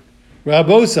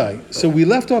Rabosai. So we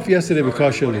left off yesterday with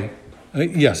Vikasheh.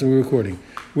 Yes, we're recording.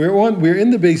 We're in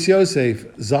the Beis Yosef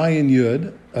Zion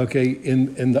Yud. Okay,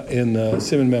 in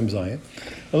Siman Mem Zion.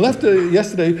 And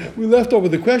yesterday we left over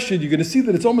the question. You're going to see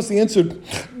that it's almost answered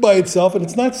by itself, and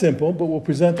it's not simple. But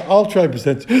I'll try to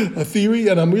present a theory,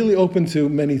 and I'm really open to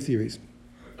many theories.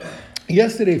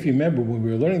 Yesterday, if you remember, when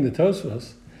we were learning the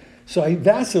Tosfos, so I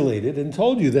vacillated and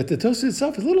told you that the Tosfos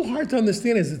itself is a little hard to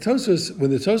understand.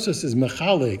 When the Tosfos is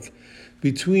mechalek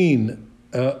between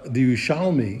the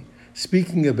Yerushalmi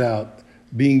speaking about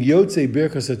being Yotzei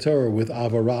Birkas HaTorah with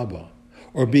Avarabba,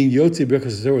 or being Yotzei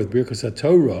Birkas HaTorah with Birkas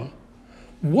HaTorah,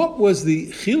 what was the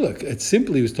chiluk? It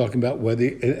simply was talking about whether,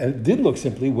 and it did look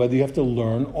simply, whether you have to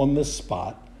learn on the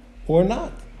spot or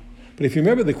not. But if you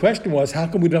remember, the question was, how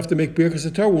come we don't have to make Birkas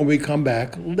HaTorah when we come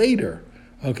back later?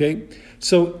 Okay,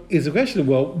 so it's a question of,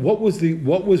 well, what was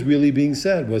really being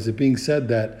said? Was it being said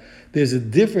that there's a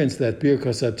difference that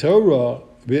Birkas HaTorah,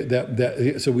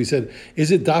 so we said,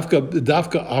 is it dafka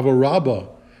avarabba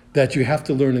that you have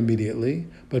to learn immediately,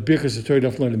 but Birkas HaTorah you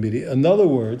don't have to learn immediately? In other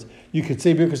words, you could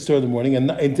say Birkas HaTorah in the morning,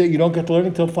 and you don't get to learn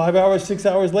until 5 hours, 6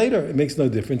 hours later. It makes no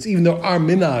difference, even though our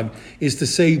minhag is to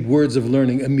say words of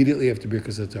learning immediately after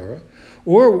Birkas HaTorah.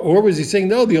 Or was he saying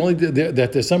no? That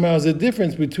there somehow is a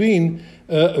difference between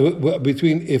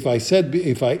if I said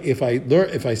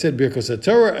Birkas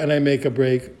HaTorah and I make a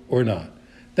break or not.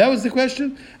 That was the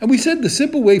question, and we said the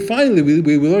simple way. Finally,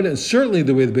 we learned it, and certainly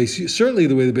the way the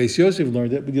Beis Yosef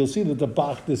learned it. But you'll see that the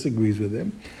Bach disagrees with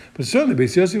him. But certainly, the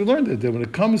Beis Yosef learned it that when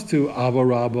it comes to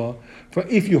Avarabba,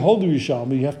 if you hold the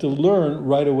Yerushalmi, you have to learn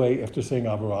right away after saying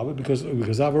Avarabba, because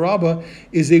Avarabba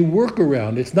is a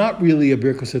workaround. It's not really a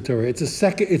Birkas HaTorah. It's a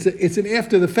second. It's an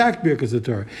after the fact Birkas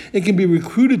HaTorah. It can be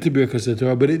recruited to Birkas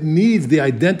HaTorah, but it needs the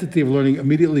identity of learning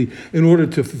immediately in order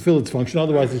to fulfill its function.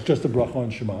 Otherwise, it's just a bracha on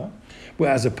Shema. Well,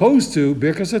 as opposed to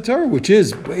Birkas HaTorah, which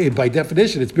is, by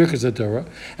definition, it's Birkas HaTorah,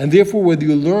 and therefore whether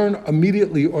you learn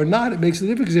immediately or not, it makes a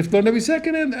difference because you have to learn every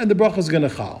second, and the bracha is going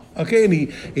to chal. Okay, and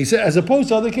he said, as opposed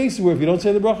to other cases where if you don't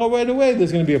say the bracha right away,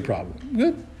 there's going to be a problem.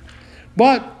 Good,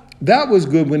 but that was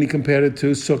good when he compared it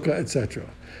to Sukkah, etc.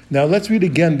 Now let's read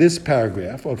again this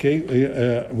paragraph, okay?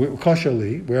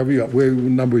 Kashali, where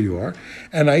number you are.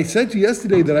 And I said to you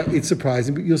yesterday that it's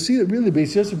surprising, but you'll see that really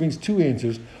Beis Yosef brings two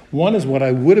answers. One is what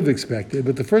I would have expected,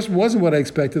 but the first one wasn't what I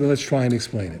expected, and let's try and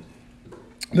explain it.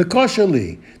 The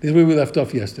Kashali, this is where we left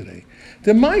off yesterday.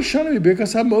 The Mai Shana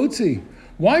Birkas HaMotzi.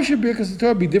 Why should Birkas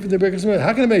HaTorah be different than Birkas HaMotzi?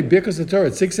 How can I make Birkas HaTorah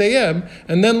at 6 a.m.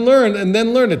 and then learn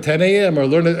at 10 a.m. or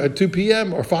learn at 2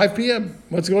 p.m. or 5 p.m.?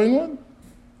 What's going on?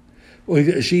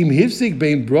 If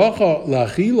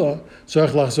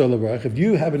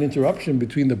you have an interruption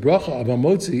between the bracha of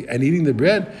hamotzi and eating the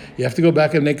bread, you have to go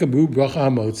back and make a bracha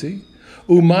hamotzi.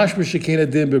 And it's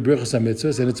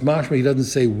mashma, he doesn't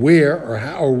say where or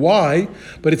how or why,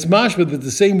 but it's mashma that the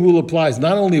same rule applies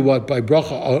not only by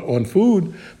bracha on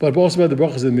food, but also by the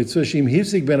brachas of mitzvah.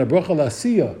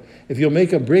 If you'll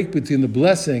make a break between the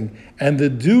blessing and the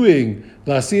doing,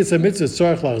 to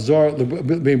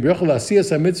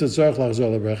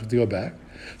go back.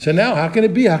 So now, how can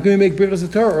it be? How can we make Birkas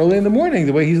HaTorah early in the morning,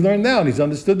 the way he's learned now? And he's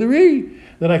understood the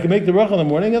that I can make the bracha in the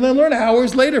morning and then learn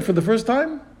hours later for the first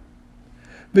time?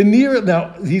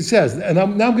 Now, he says, and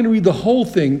I'm going to read the whole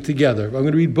thing together. I'm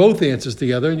going to read both answers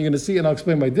together, and you're going to see, and I'll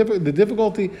explain the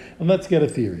difficulty, and let's get a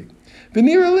theory.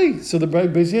 Venerally, so the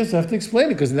Beis Yosef have to explain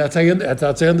it, because that's how I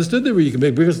understood the you can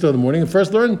make Birkas HaTorah in the morning and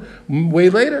first learn way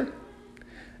later.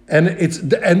 And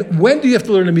when do you have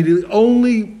to learn immediately?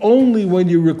 Only when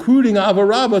you're recruiting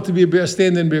Avarabba to be a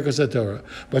stand-in Birkas HaTorah.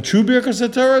 But true Birkas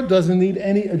HaTorah doesn't need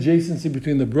any adjacency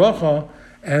between the bracha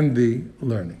and the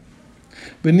learning.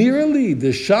 Venerally, the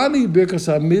Shani Birkas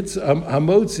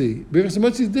HaMotzi, Birkas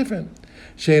HaMotzi is different.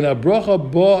 Sheina bracha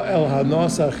bo el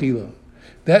hanos achila.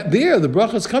 That there, the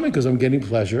bracha is coming because I'm getting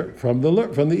pleasure from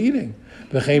the eating.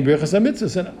 V'chein birchas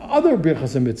hamitzvos and other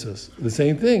birchas hamitzvos, the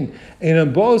same thing.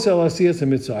 And boos el asiyas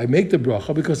hamitzvah, I make the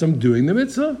bracha because I'm doing the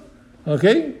mitzvah.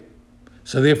 Okay,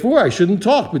 so therefore I shouldn't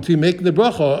talk between making the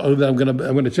bracha. I'm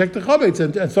going to check the chavetz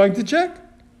and starting to check.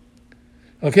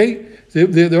 Okay,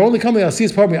 they're only coming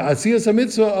asiyas part of me asiyas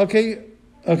hamitzvah.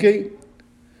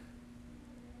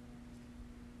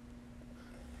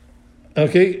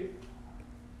 Okay.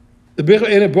 The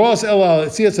in a bros el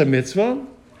asiyas hamitzvah.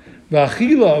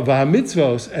 V'achila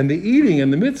v'hamitzvos and the eating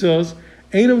and the mitzvos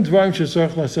einam dvarim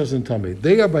shesorach lasos and tamid.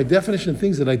 They are by definition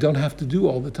things that I don't have to do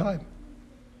all the time.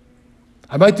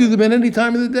 I might do them at any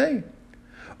time of the day.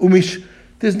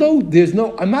 There's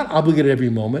no. I'm not obligated every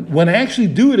moment. When I actually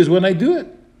do it is when I do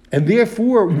it, and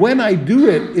therefore when I do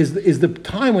it is the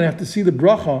time when I have to see the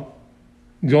bracha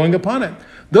going upon it.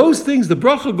 Those things, the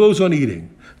bracha goes on eating.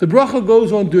 The bracha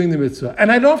goes on doing the mitzvah. And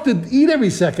I don't have to eat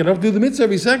every second. I don't have to do the mitzvah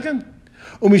every second.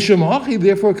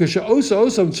 Therefore, when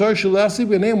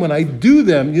I do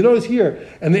them, you notice here,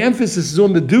 and the emphasis is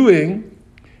on the doing,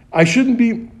 there shouldn't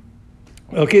be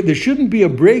a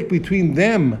break between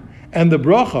them and the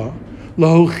bracha,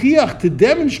 to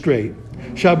demonstrate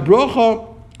that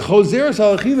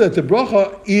the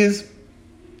bracha is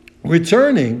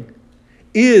returning,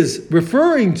 is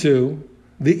referring to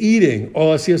the eating,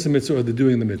 or the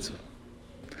doing the mitzvah.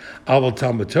 But when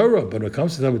it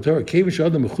comes to Talmud Torah,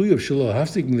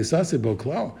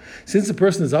 since the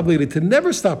person is obligated to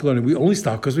never stop learning, we only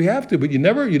stop because we have to, but you're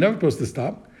never supposed to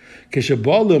stop. When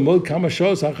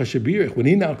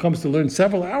he now comes to learn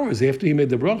several hours after he made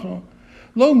the bracha,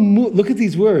 look at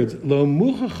these words.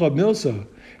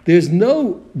 There's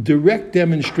no direct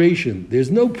demonstration.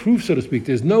 There's no proof, so to speak.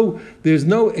 There's no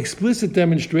explicit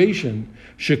demonstration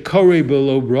shekare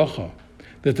below bracha,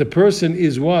 that the person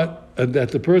is what?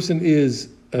 That the person is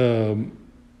what's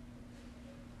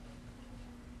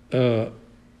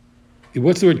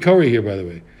the word kare here, by the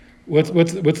way? What's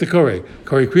the kare?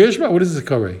 Kare Kriya Shema? What is the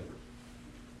kare?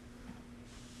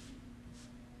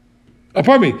 Oh,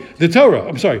 pardon me, the Torah.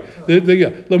 I'm sorry. There's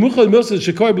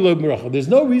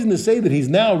no reason to say that he's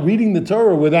now reading the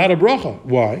Torah without a bracha.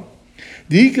 Why?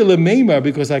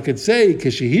 Because I could say,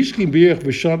 because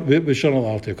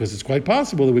it's quite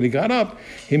possible that when he got up,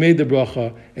 he made the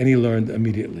bracha and he learned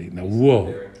immediately. Now,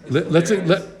 whoa.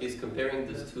 He's comparing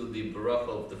this to the bracha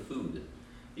of the food.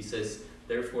 He says,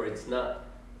 therefore, you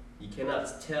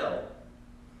cannot tell,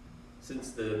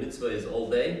 since the mitzvah is all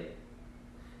day,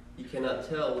 you cannot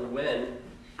tell when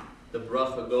the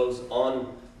bracha goes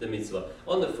on the mitzvah.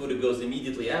 On the food, it goes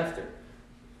immediately after.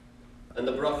 And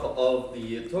the bracha of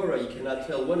the Torah, you cannot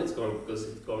tell when it's going, because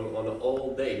it's going on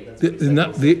all day. That's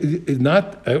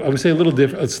I would say a little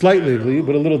different, slightly,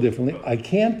 but a little differently. I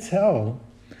can't tell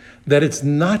that it's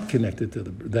not connected to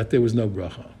that there was no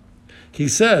bracha. He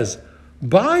says,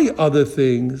 by other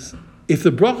things, if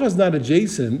the bracha is not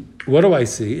adjacent, what do I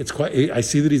see? I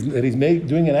see that he's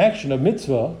doing an action of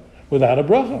mitzvah without a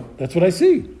bracha. That's what I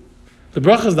see. The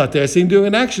bracha is not there. I see him doing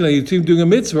an action. I see him doing a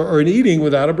mitzvah or an eating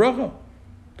without a bracha.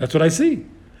 That's what I see.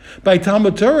 By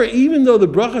Talmud Torah, even though the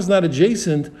bracha is not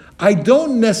adjacent, I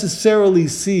don't necessarily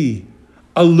see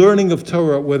a learning of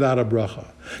Torah without a bracha.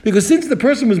 Because since the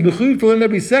person was mechuyev to learn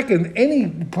every second,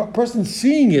 any person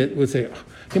seeing it would say, oh,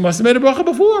 he must have made a bracha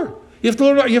before. You have to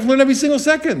learn every single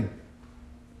second.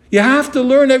 You have to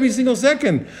learn every single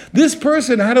second. This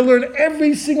person had to learn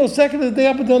every single second of the day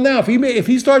up until now. If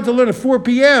he started to learn at 4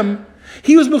 p.m.,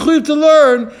 he was mechuyev to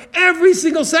learn every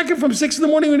single second from 6 in the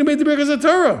morning when he made the Vikasheh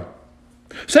Torah.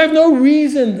 So I have no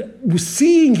reason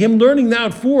seeing him learning now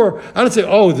at 4. I don't say,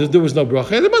 oh, there was no bracha.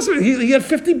 There must have been, he had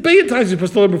 50 billion times he was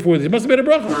supposed to learn before this. He must have made a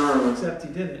bracha. Except he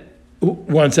didn't.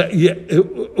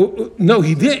 No,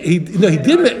 he did. He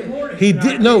did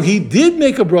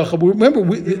make a bracha. But remember,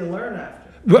 he didn't learn after.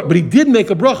 But he did make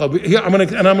a bracha. I'm going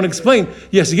to explain.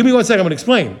 Yes, give me 1 second. I'm going to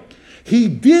explain. He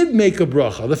did make a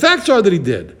bracha. The facts are that he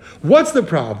did. What's the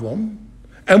problem?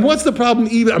 And what's the problem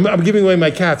even? I'm giving away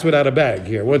my cats without a bag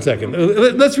here. 1 second.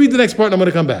 Let's read the next part and I'm going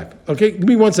to come back. Okay? Give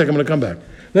me 1 second. I'm going to come back.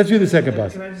 Let's read the second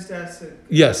part. Can I just ask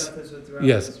yes. What the rabbi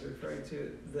is referring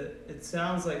to? It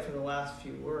sounds like from the last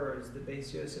few words, the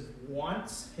Beis Yosef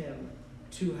wants him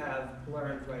to have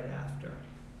learned right after.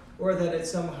 Or that it's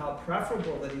somehow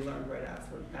preferable that he learned right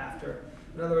after.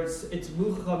 In other words, it's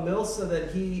Mucha Milsa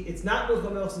it's not Mucha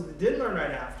Milsa that did learn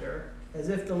right after, as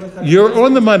if the Licha... You're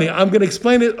on the money. I'm going to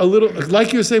explain it a little,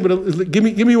 like you're saying, but give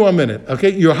me 1 minute, okay?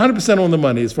 You're 100% on the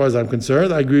money as far as I'm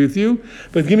concerned. I agree with you,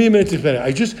 but give me a minute to explain it.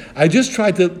 I just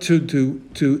tried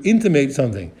to intimate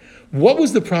something. What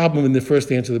was the problem in the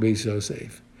first answer to the Beis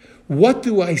Yosef? What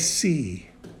do I see?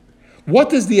 What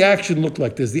does the action look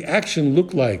like? Does the action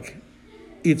look like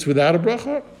it's without a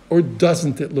bracha, or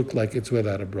doesn't it look like it's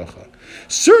without a bracha?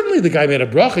 Certainly the guy made a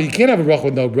bracha. You can't have a bracha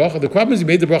with no bracha. The problem is he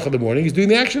made the bracha in the morning. He's doing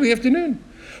the action in the afternoon.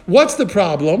 What's the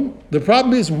problem? The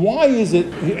problem is, why is it...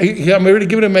 I'm already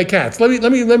giving him my cats. Let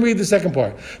me read the second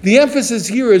part. The emphasis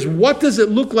here is, what does it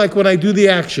look like when I do the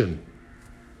action?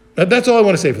 That's all I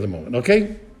want to say for the moment,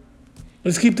 okay?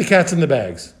 Let's keep the cats in the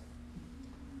bags.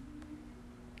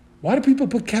 Why do people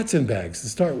put cats in bags to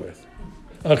start with?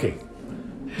 Okay.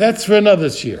 That's for another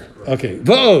year. Okay.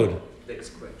 V'od.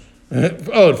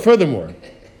 V'od. Furthermore.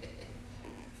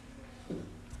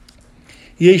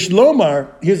 Yesh lomar.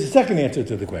 Here's the second answer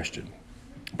to the question.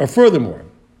 Or furthermore.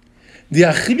 The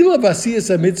achila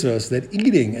v'asiyas mitzvahs, that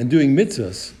eating and doing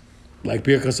mitzvahs, like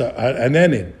birkas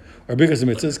hanenin, or because of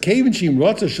mitzvahs, Kevin Shim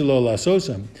Rotza Shelo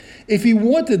Lasosam. If he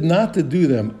wanted not to do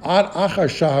them, Ad Achar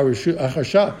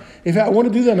Shah, if I want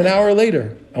to do them an hour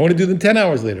later, I want to do them 10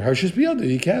 hours later, Harshis Biyadu,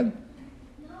 you can.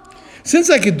 Since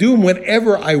I could do them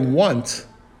whenever I want,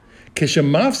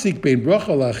 Keshemafsik bein bracha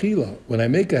la'achila, when I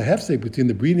make a hefsek between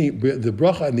the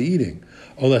bracha and the eating,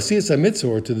 or lasiyas mitzvah,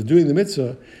 or to the doing the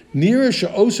mitzvah, nira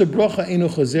she'osa bracha eno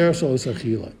chazeres osa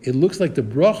achila. It looks like the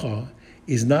bracha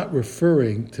is not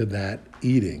referring to that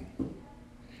eating.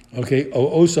 Okay,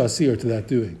 or osa asir, to that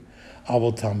doing.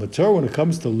 Aval Talmud Torah, when it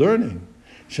comes to learning,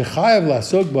 shechayav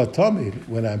lasog b'tamid,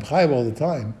 when I'm chayav all the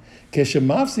time,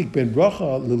 keshemafsik ben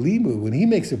bracha lelimu, when he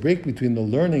makes a break between the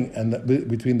learning and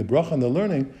between the bracha and the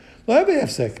learning, lo have a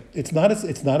hefsek. It's not a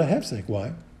hefsek.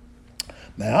 Why?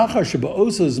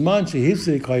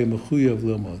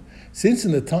 Since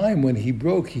in the time when he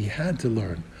broke, he had to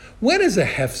learn. When is a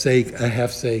hefsek a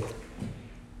hefsek?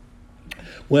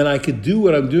 When I could do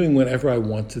what I'm doing whenever I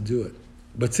want to do it.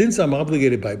 But since I'm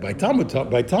obligated by Talmud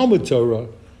Torah,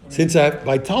 since I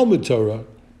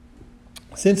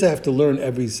have to learn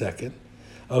every second,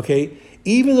 okay,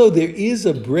 even though there is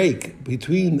a break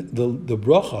between the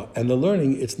bracha and the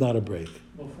learning, it's not a break.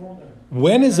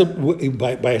 When is by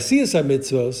asiyas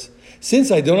mitzvahs?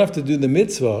 Since I don't have to do the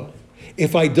mitzvah,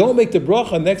 if I don't make the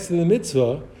bracha next to the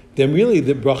mitzvah, then really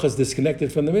the bracha is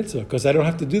disconnected from the mitzvah because I don't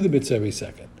have to do the mitzvah every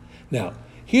second. Now,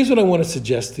 here's what I want to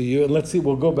suggest to you, and let's see.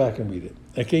 We'll go back and read it.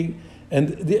 Okay,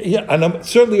 and I'm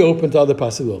certainly open to other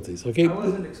possibilities. Okay. I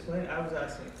wasn't explaining. I was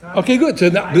asking. Okay, good. So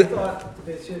now, I thought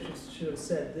the Vikasheh should have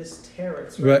said this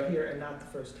teretz right here and not the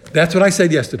first teretz. That's what I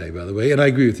said yesterday, by the way, and I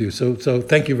agree with you. So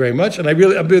thank you very much. And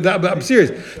I'm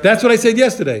serious. That's what I said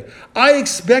yesterday. I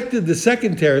expected the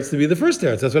second teretz to be the first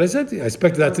teretz. That's what I said to you. I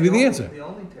expected that to be the answer. The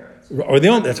only teretz. Or the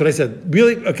only. That's what I said.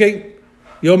 Really? Okay.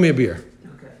 You owe me a beer.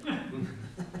 Okay.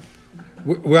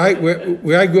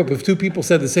 Where I grew up, if two people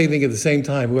said the same thing at the same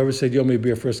time, whoever said you owe me a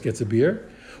beer first gets a beer.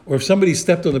 Or if somebody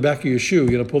stepped on the back of your shoe,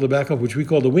 pull the back up, which we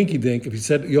call the winky dink. If you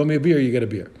said you owe me a beer, you get a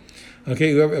beer.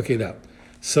 Okay, now.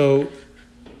 So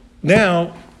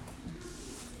now,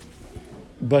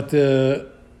 but a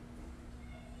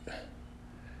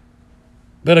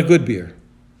good beer.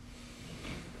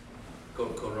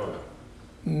 Corona.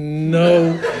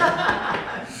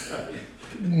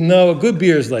 No, a good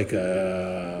beer is like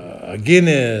a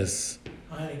Guinness,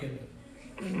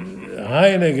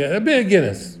 Heineken, a big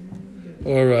Guinness.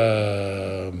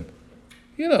 Or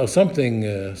something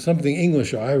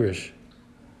English or Irish,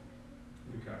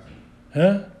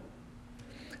 huh?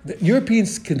 The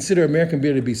Europeans consider American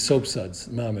beer to be soap suds,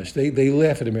 mamish. They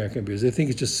laugh at American beers. They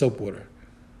think it's just soap water.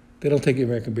 They don't take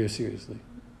American beer seriously.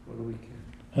 What do we care?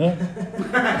 Huh?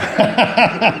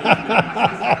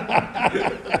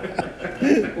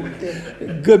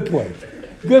 Good point.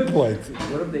 What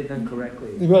have they done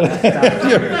correctly?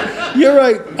 You're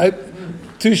right.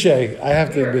 Touche. I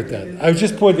have to admit that. I was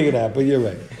just pointing it out, but you're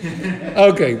right.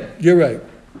 Okay, you're right.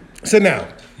 So now,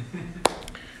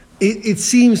 it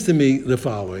seems to me the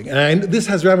following, and this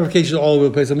has ramifications all over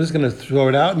the place. I'm just going to throw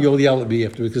it out, and you'll yell at me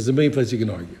after, because there's a million places you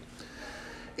can argue.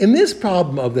 In this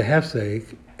problem of the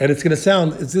hefsek, and this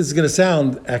is going to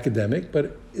sound academic,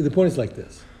 but the point is like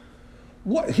this.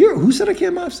 Who said I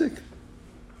can't mafsik?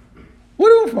 What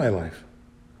do I want for my life?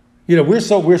 We've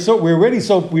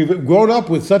grown up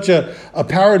with such a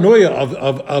paranoia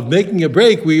of making a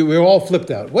break. We're all flipped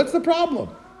out. What's the problem?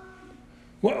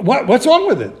 What's wrong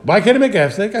with it? Why can't I make a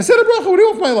hefsek? I said a bracha. What do you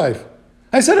want for my life?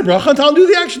 I said a bracha until I'll do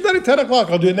the action done at 10 o'clock.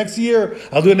 I'll do it next year.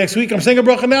 I'll do it next week. I'm saying a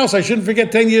bracha now, so I shouldn't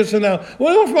forget 10 years from now.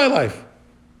 What do I want for my life?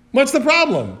 What's the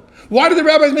problem? Why do the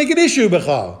rabbis make an issue,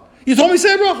 Bechal? You told me to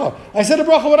say a bracha. I said a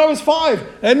bracha when I was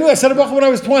 5. And I said a bracha when I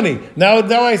was 20. Now I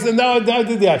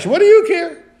did the action. What do you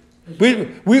care?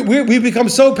 We become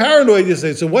so paranoid these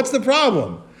days. So what's the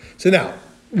problem? So now,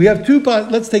 we have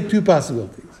let's take two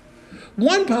possibilities.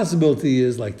 One possibility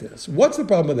is like this. What's the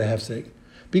problem with the hefsek?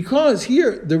 Because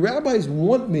here, the rabbis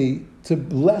want me to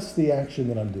bless the action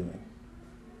that I'm doing.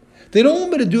 They don't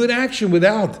want me to do an action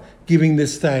without giving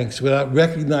this thanks, without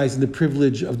recognizing the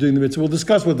privilege of doing the mitzvah. We'll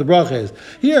discuss what the bracha is.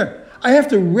 Here, I have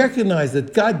to recognize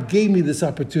that God gave me this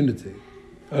opportunity,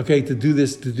 okay, to do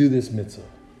this mitzvah.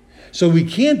 So we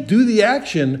can't do the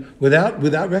action without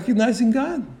recognizing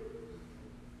God.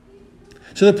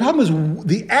 So the problem is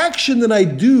the action that I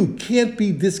do can't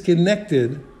be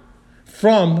disconnected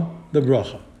from the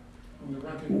bracha.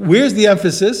 Where's the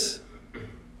emphasis?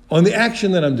 On the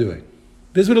action that I'm doing.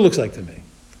 This is what it looks like to me.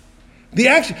 The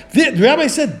action. The rabbi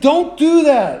said, don't do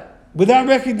that without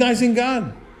recognizing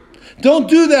God. Don't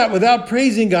do that without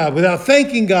praising God, without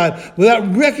thanking God,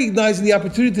 without recognizing the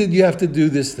opportunity that you have to do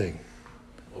this thing.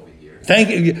 Over here.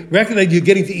 Recognize you're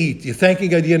getting to eat. You're thanking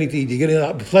God you're getting to eat. You're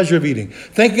getting the pleasure of eating.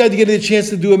 Thanking God you're getting a chance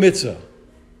to do a mitzvah.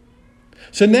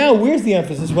 So now, where's the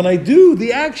emphasis? When I do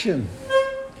the action.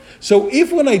 So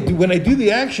if when I do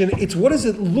the action, it's what does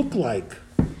it look like?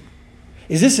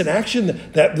 Is this an action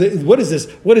what is this?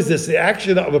 What is this? The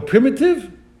action of a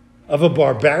primitive? Of a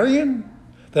barbarian?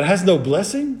 That has no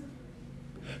blessing?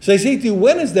 So I say to you,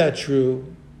 when is that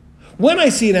true? When I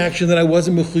see an action that I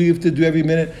wasn't mechuyev to do every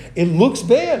minute, it looks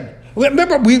bad.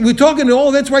 Remember, we're talking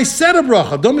all that's why I said a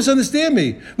bracha. Don't misunderstand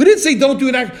me. We didn't say don't do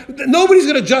an action. Nobody's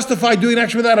going to justify doing an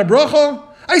action without a bracha.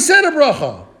 I said a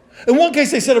bracha. In one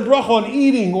case, I said a bracha on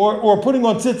eating or putting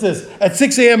on tzitzis at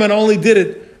 6 a.m. and only did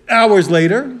it hours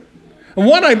later. And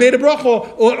one, I made a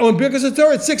bracha on Vikasheh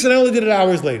Torah at 6 and I only did it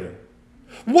hours later.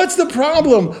 What's the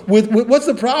problem what's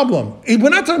the problem? We're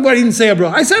not talking about I didn't say a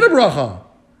bracha. I said a bracha.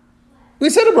 We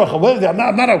said a bracha. Well,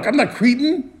 I'm not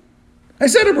Cretan. I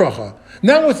said a bracha.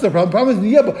 Now what's the problem? The problem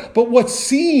is, but what's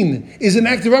seen is an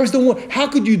act of reverence. How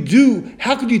could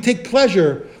you take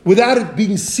pleasure without it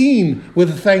being seen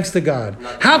with thanks to God?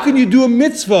 How can you do a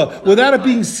mitzvah without it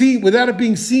being seen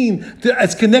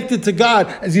as connected to God?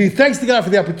 As you thanks to God for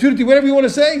the opportunity, whatever you want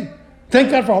to say. Thank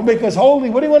God for making us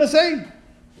holy. What do you want to say?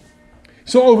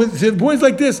 So the point's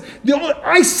like this.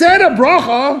 I said a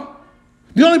bracha.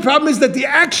 The only problem is that the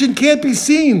action can't be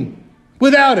seen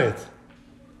without it.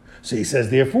 So he says,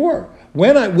 therefore,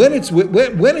 when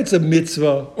it's a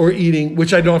mitzvah or eating,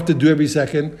 which I don't have to do every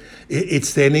second, it's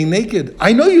standing naked.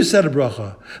 I know you said a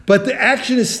bracha, but the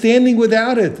action is standing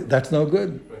without it. That's no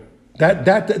good.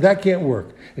 That can't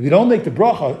work. If you don't make the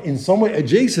bracha in some way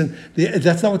adjacent,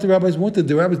 that's not what the rabbis wanted.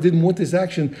 The rabbis didn't want this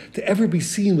action to ever be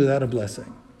seen without a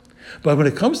blessing. But when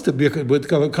it comes to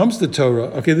Torah,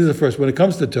 okay, this is the first. When it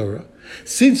comes to Torah,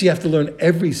 since you have to learn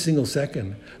every single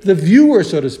second, the viewer,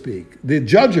 so to speak, the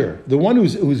judger, the one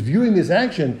who's viewing this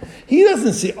action, he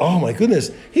doesn't see, oh my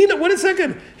goodness, he's not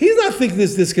thinking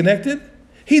this disconnected.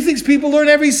 He thinks people learn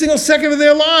every single second of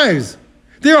their lives.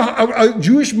 A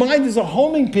Jewish mind is a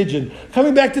homing pigeon,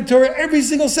 coming back to Torah every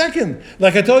single second.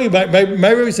 Like I told you, my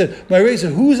Rebbe said,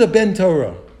 who's a Ben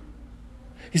Torah?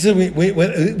 He said,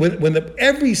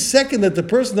 every second that the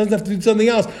person doesn't have to do something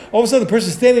else, all of a sudden the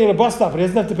person's standing at a bus stop and he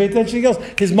doesn't have to pay attention to anything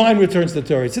else, his mind returns to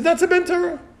Torah. He said, that's a Ben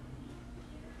Torah.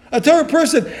 A Torah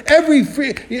person,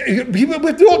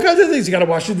 people do all kinds of things. You got to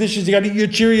wash the dishes, you got to eat your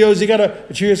Cheerios, you got to,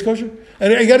 Cheerios kosher?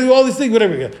 And you got to do all these things,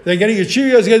 whatever. You got to eat your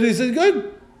Cheerios, you got to do these things,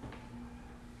 good.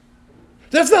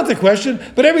 That's not the question.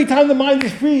 But every time the mind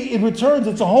is free, it returns.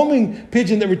 It's a homing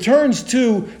pigeon that returns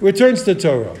to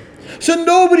Torah. So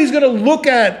nobody's going to look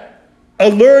at a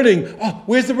learning. Oh,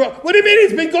 where's the bracha? What do you mean?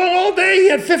 He's been going all day.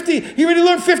 He already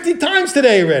learned 50 times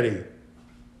today already.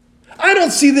 I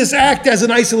don't see this act as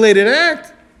an isolated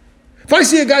act. If I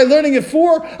see a guy learning at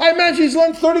 4, I imagine he's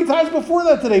learned 30 times before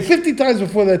that today, 50 times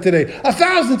before that today,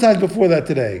 1,000 times before that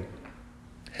today.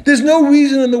 There's no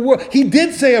reason in the world. He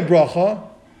did say a bracha.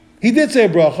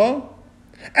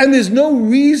 And there's no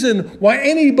reason why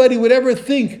anybody would ever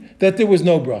think that there was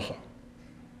no bracha.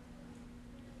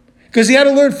 Because he had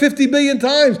to learn 50 billion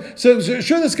times. So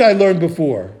sure, this guy learned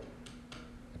before.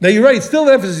 Now you're right, it's still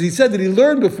an emphasis. He said that he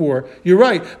learned before. You're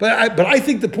right. But I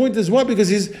think the point is what?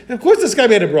 Because of course this guy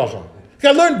made a bracha.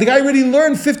 The guy already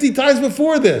learned 50 times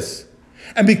before this.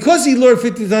 And because he learned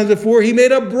 50 times before, he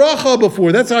made a bracha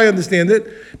before. That's how I understand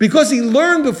it. Because he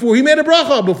learned before, he made a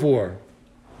bracha before.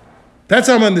 That's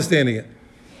how I'm understanding it.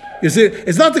 You see,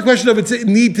 it's not the question of its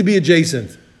need to be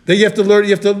adjacent. That you have to learn,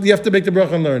 you have to make the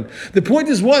bracha and learn. The point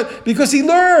is what? Because he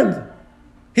learned.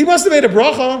 He must have made a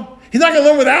bracha. He's not going to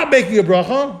learn without making a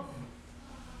bracha.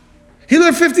 He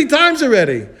learned 50 times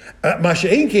already.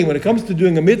 Masha'in came when it comes to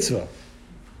doing a mitzvah.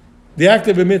 The act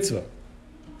of a mitzvah.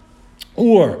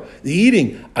 Or the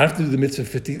eating. I have to do the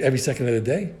mitzvah every second of the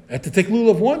day. I have to take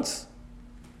lulav once.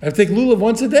 I have to take lulav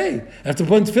once a day. I have to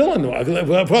put tefillin.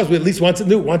 Well, of course, at least once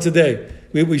a day.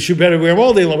 We should better wear them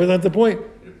all day long, but that's the point.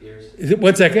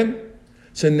 1 second.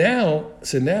 So now,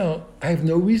 I have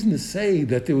no reason to say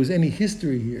that there was any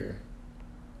history here.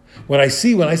 When I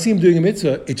see him doing a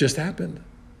mitzvah, it just happened,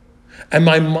 and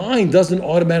my mind doesn't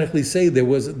automatically say there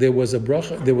was a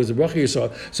bracha here.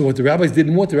 So what the rabbis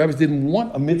didn't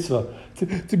want a mitzvah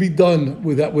to be done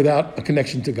without a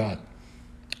connection to God.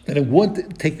 They didn't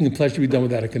want taking a pleasure to be done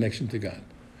without a connection to God.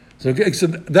 So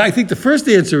I think the first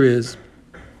answer is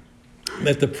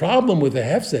that the problem with the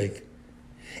hefsek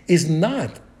is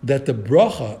not that the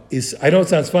bracha is. I know it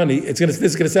sounds funny. This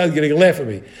is going to sound getting a laugh at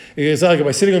me. It's going to sound like am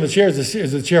I sitting on the chair?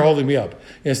 Is the chair holding me up?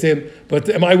 You understand? But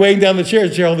am I weighing down the chair?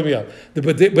 Is the chair holding me up?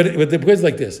 But the point is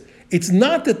like this. It's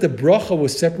not that the bracha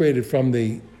was separated from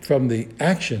the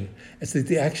action. It's that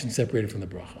the action separated from the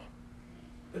bracha.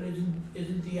 But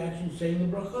isn't the action saying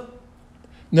the bracha?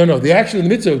 No. The action of the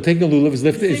mitzvah, taking the lulav, is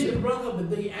It's lifting. saying the bracha, but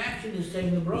the action is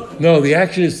saying the bracha. No, the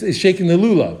action is shaking the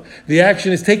lulav. The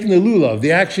action is taking the lulav.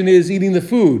 The action is eating the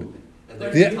food. And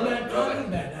But there's you're time, not talking Rabbi.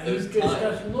 about that. There's You're time.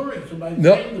 discussing learning. So by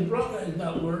No. saying the bracha is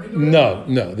not learning.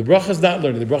 No. The bracha is not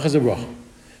learning. The bracha is a bracha.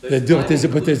 There's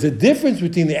But there's a difference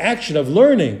between the action of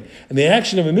learning and the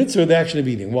action of a mitzvah or the action of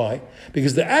eating. Why?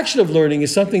 Because the action of learning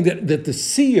is something that the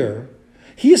seer,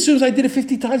 he assumes I did it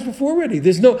 50 times before already.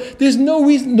 There's no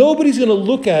reason, nobody's going to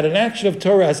look at an action of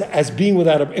Torah as being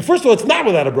without a, first of all, it's not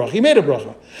without a bracha. He made a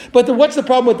bracha. But what's the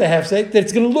problem with the hefsek? That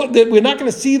it's going to look, that we're not going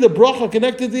to see the bracha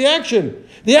connected to the action.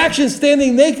 The action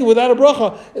standing naked without a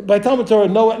bracha. By Talmud Torah,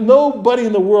 nobody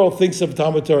in the world thinks of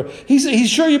Talmud Torah. He's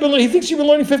sure he thinks you've been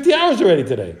learning 50 hours already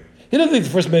today. He doesn't think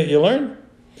the first minute you learn.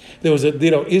 There was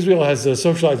Israel has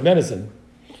socialized medicine.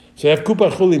 So you have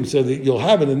Kupat Chulim, so that you'll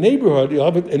have in the neighborhood,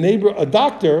 a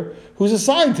doctor who's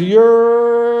assigned to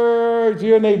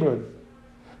your neighborhood.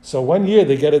 So one year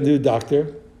they get a new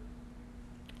doctor.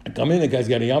 I come in, the guy's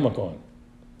got a yarmulke on.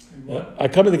 The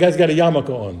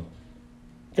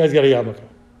guy's got a yarmulke on.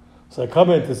 So I come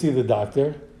in to see the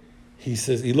doctor. He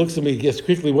says, he looks at me, he gets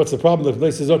quickly, what's the problem?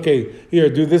 He says, okay, here,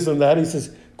 do this and that. He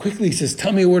says,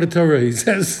 tell me a word of Torah. He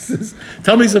says,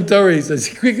 tell me some Torah. He says,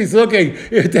 quickly, he says, okay,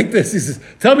 here, take this. He says,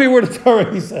 tell me a word of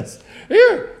Torah. He says,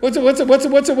 here, what's a religious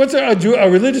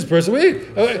person?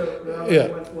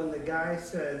 When the guy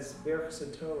says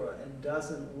Vikasheh Torah and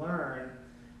doesn't learn,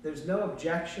 there's no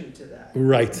objection to that.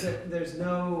 Right. There's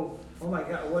no, oh my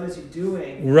God, what is he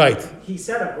doing? Right. He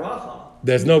said a bracha.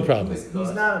 There's no problem.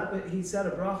 He said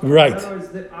a bracha. Right. In other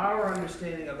words, our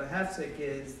understanding of a hefsek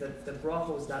is that the bracha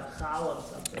was not chal of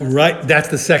something. Right. That's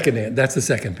the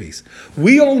second piece.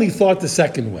 We only thought the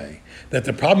second way, that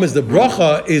the problem is the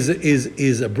bracha is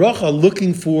a bracha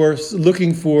looking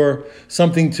for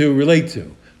something to relate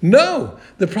to. No,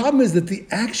 the problem is that the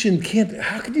action can't.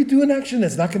 How can you do an action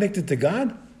that's not connected to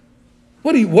God?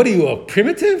 What are you, a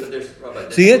primitive?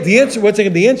 So the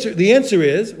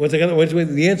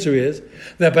answer is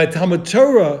that by Talmud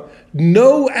Torah,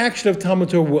 no action of Talmud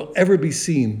Torah will ever be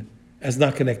seen as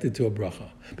not connected to a bracha.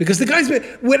 Because the guy's been,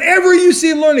 whenever you see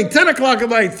him learning, 10 o'clock at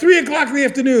night, 3 o'clock in the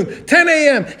afternoon, 10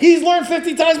 a.m., he's learned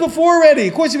 50 times before already.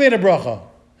 Of course he made a bracha.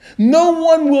 No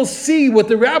one will see what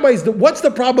the rabbis do. What's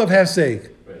the problem of hefsek?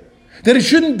 That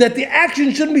the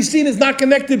action shouldn't be seen as not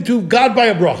connected to God by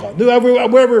a bracha.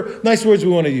 Whatever nice words we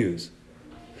want to use.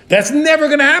 That's never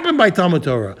going to happen by Talmud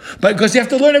Torah. Because you have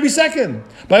to learn every second.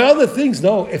 By other things,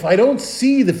 no. If I don't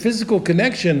see the physical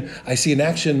connection, I see an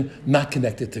action not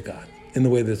connected to God in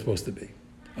the way that it's supposed to be.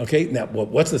 Okay, now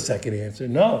what's the second answer?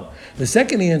 No. The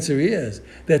second answer is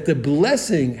that the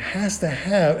blessing has to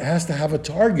have a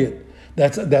target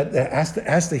that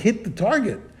has to hit the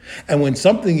target. And when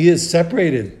something is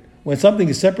separated from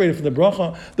the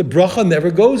bracha never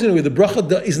goes anywhere. The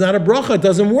bracha is not a bracha, it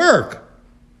doesn't work.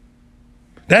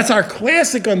 That's our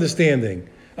classic understanding,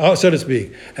 so to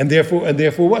speak. And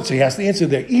therefore what? So he has to answer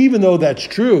there. Even though that's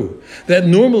true, that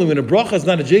normally when a bracha is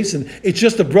not adjacent, it's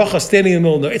just a bracha standing in the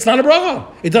middle of the. It's not a bracha.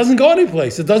 It doesn't go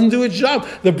anyplace. It doesn't do its job.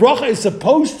 The bracha is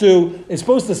supposed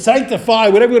to sanctify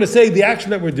whatever we're going to say, the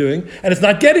action that we're doing, and it's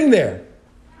not getting there.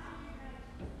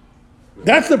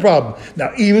 That's the problem.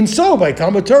 Now, even so, by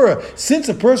Talmud Torah, since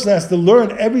a person has to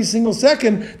learn every single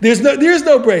second, there's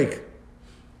no break.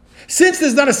 Since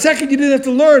there's not a second you didn't have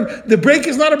to learn, the break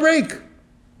is not a break.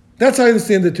 That's how I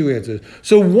understand the two answers.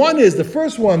 So one is the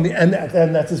first one, and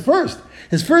that's his first.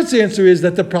 His first answer is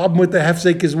that the problem with the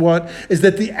hefsek is what? Is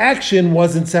that the action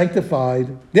wasn't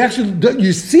sanctified. The action,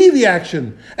 you see the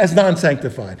action as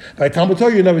non-sanctified. By Talmud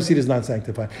Torah, you never see it as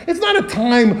non-sanctified. It's not a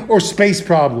time or space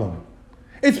problem.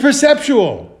 It's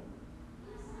perceptual.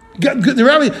 The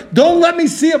rabbi, don't let me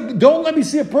see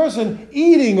a person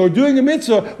eating or doing a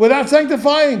mitzvah without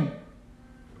sanctifying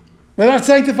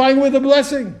with a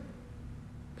blessing.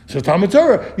 So Talmud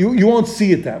Torah, you won't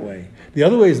see it that way. The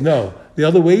other way is no. The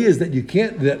other way is that you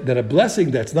can't that a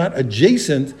blessing that's not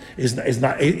adjacent is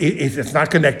not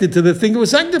connected to the thing it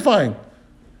was sanctifying.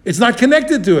 It's not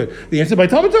connected to it. The answer by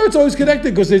Talmud Torah, it's always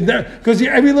connected since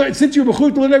you're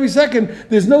b'chut to learn every second.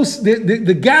 There's no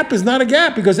the gap is not a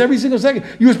gap because every single second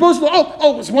you're supposed to.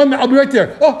 It's 1 minute. I'll be right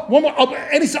there. 1 minute.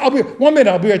 I'll be 1 minute.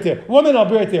 I'll be right there. 1 minute. I'll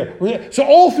be right there. So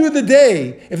all through the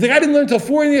day, if the guy didn't learn until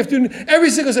 4 in the afternoon, every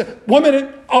single second, 1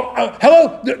 minute.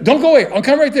 Hello, don't go away. I'll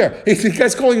come right there. The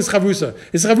guy's calling his chavrusa.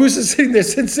 His chavrusa is sitting there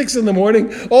since 6 in the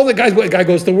morning. All the guy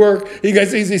goes to work.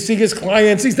 He's seeing his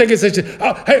clients. He's taking session.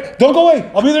 Hey, don't go away.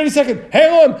 I'll be there in a second.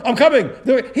 Hang on, I'm coming.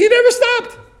 He never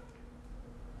stopped.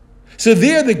 So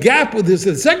there, the gap. The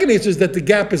second answer is that the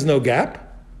gap is no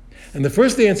gap. And the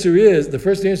first answer is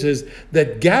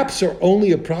that gaps are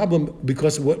only a problem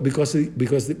because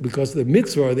the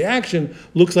mitzvah or the action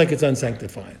looks like it's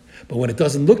unsanctified. But when it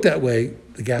doesn't look that way,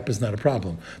 the gap is not a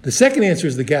problem. The second answer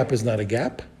is the gap is not a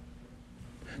gap.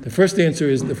 The first answer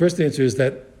is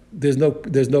that there's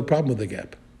no problem with the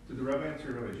gap. Did the Rebbe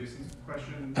answer Rabbi Jason's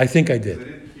question? I think I did. I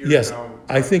didn't hear Yes, how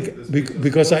I think this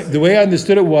because the way I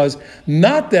understood it was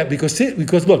not that because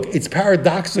look, it's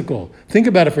paradoxical. Think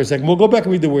about it for a second. We'll go back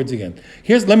and read the words again.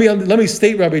 Let me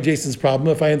state Rabbi Jason's problem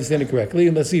if I understand it correctly,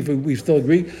 and let's see if we still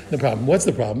agree. The problem. What's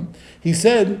the problem? He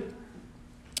said.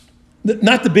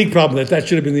 Not the big problem that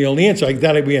should have been the only answer.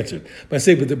 That we answered. But I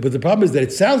say, but the problem is that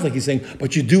it sounds like he's saying,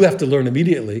 but you do have to learn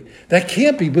immediately. That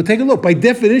can't be. But take a look. By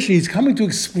definition, he's coming to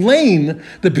explain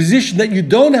the position that you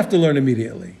don't have to learn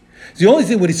immediately. It's the only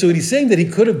thing. When he's saying that he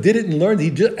could have did it and learned.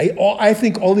 I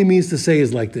think all he means to say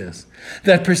is like this: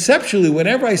 that perceptually,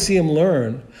 whenever I see him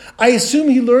learn, I assume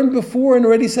he learned before and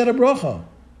already said a bracha.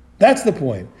 That's the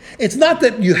point. It's not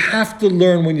that you have to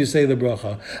learn when you say the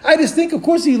bracha. I just think, of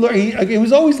course, he learned. He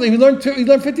learned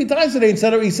 50 times today. He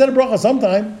said a bracha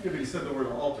sometime. Yeah, but he said the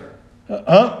word altar.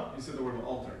 Huh? He said the word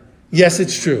altar. Yes,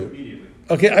 it's true. Immediately.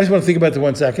 Okay, I just want to think about it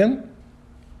 1 second.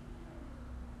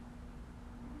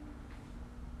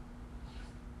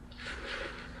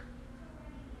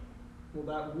 Well,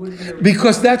 that would be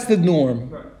Because that's the norm.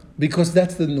 Right. Because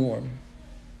that's the norm.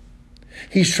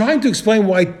 He's trying to explain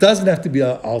why it doesn't have to be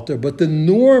an altar, but the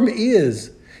norm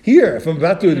is here. If I'm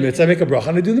about to do the mitzvah, I make a bracha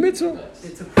and I do the mitzvah.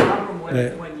 It's a problem when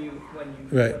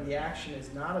Right. when the action is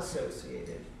not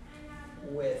associated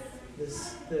with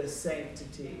the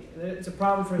sanctity. It's a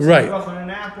problem for Right. bracha on an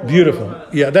apple. Beautiful.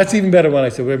 Yeah, that's even better when I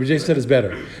said. Whatever Jason said is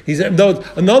better. He said, no,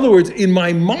 in other words, in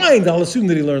my mind, I'll assume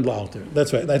that he learned the altar.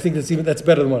 That's right. I think that's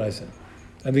better than what I said.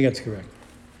 I think that's correct.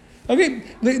 Okay,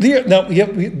 here now.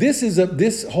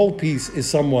 This whole piece is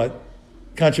somewhat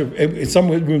it's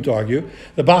somewhat room to argue.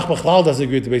 The Bach Bachlal doesn't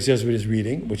agree with the Beis Yosef with his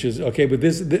reading, which is okay. But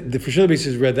for sure the Beis Yosef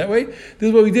is read that way. This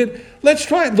is what we did. Let's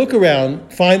try it. Look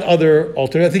around, find other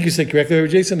alternatives. I think you said correctly,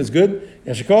 Jason. Is good.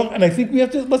 Yashikol, and I think we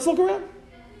have to. Let's look around.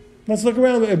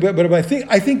 But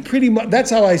I think pretty much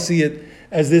that's how I see it.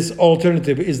 As this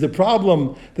alternative is the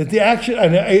problem that the action,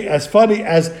 and as funny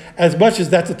as much as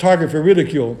that's a target for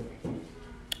ridicule.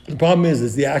 The problem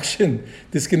is the action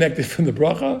disconnected from the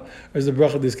bracha, or is the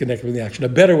bracha disconnected from the action? A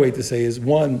better way to say is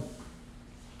one,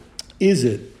 is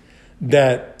it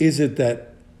that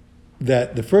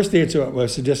the first answer I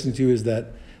was suggesting to you is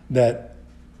that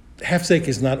hefsek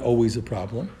is not always a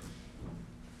problem.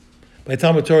 By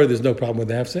Talmud Torah, there's no problem with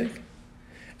the hefsek.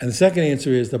 And the second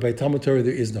answer is that by Talmud Torah,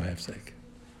 there is no hefsek.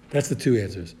 That's the two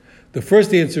answers. The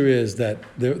first answer is that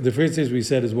the first answer we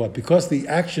said is what? Because the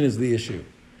action is the issue.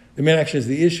 The main action is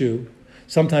the issue.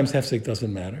 Sometimes hefsek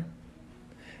doesn't matter,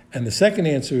 and the second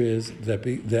answer is that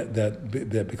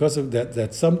because of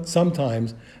that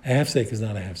sometimes a hefsek is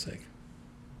not a hefsek.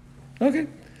 Okay,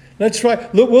 let's try.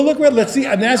 We'll look around. Let's see,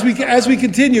 and as we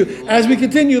continue,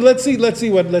 let's see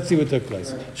what took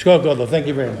place. Shkol Godel, thank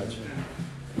you very much.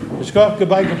 Shkol,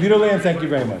 goodbye, computer land. Thank you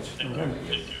very much.